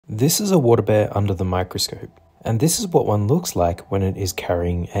This is a water bear under the microscope, and this is what one looks like when it is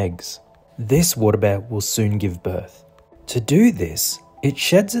carrying eggs. This water bear will soon give birth. To do this, it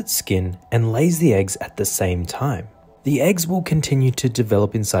sheds its skin and lays the eggs at the same time. The eggs will continue to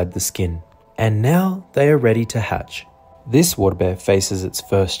develop inside the skin, and now they are ready to hatch. This water bear faces its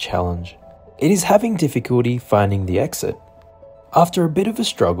first challenge. It is having difficulty finding the exit. After a bit of a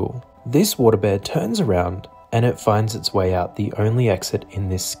struggle, this water bear turns around and it finds its way out the only exit in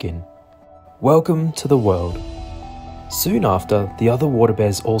this skin. Welcome to the world. Soon after, the other water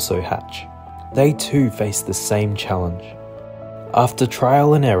bears also hatch. They too face the same challenge. After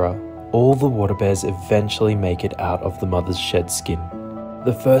trial and error, all the water bears eventually make it out of the mother's shed skin,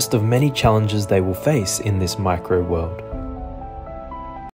 the first of many challenges they will face in this micro world.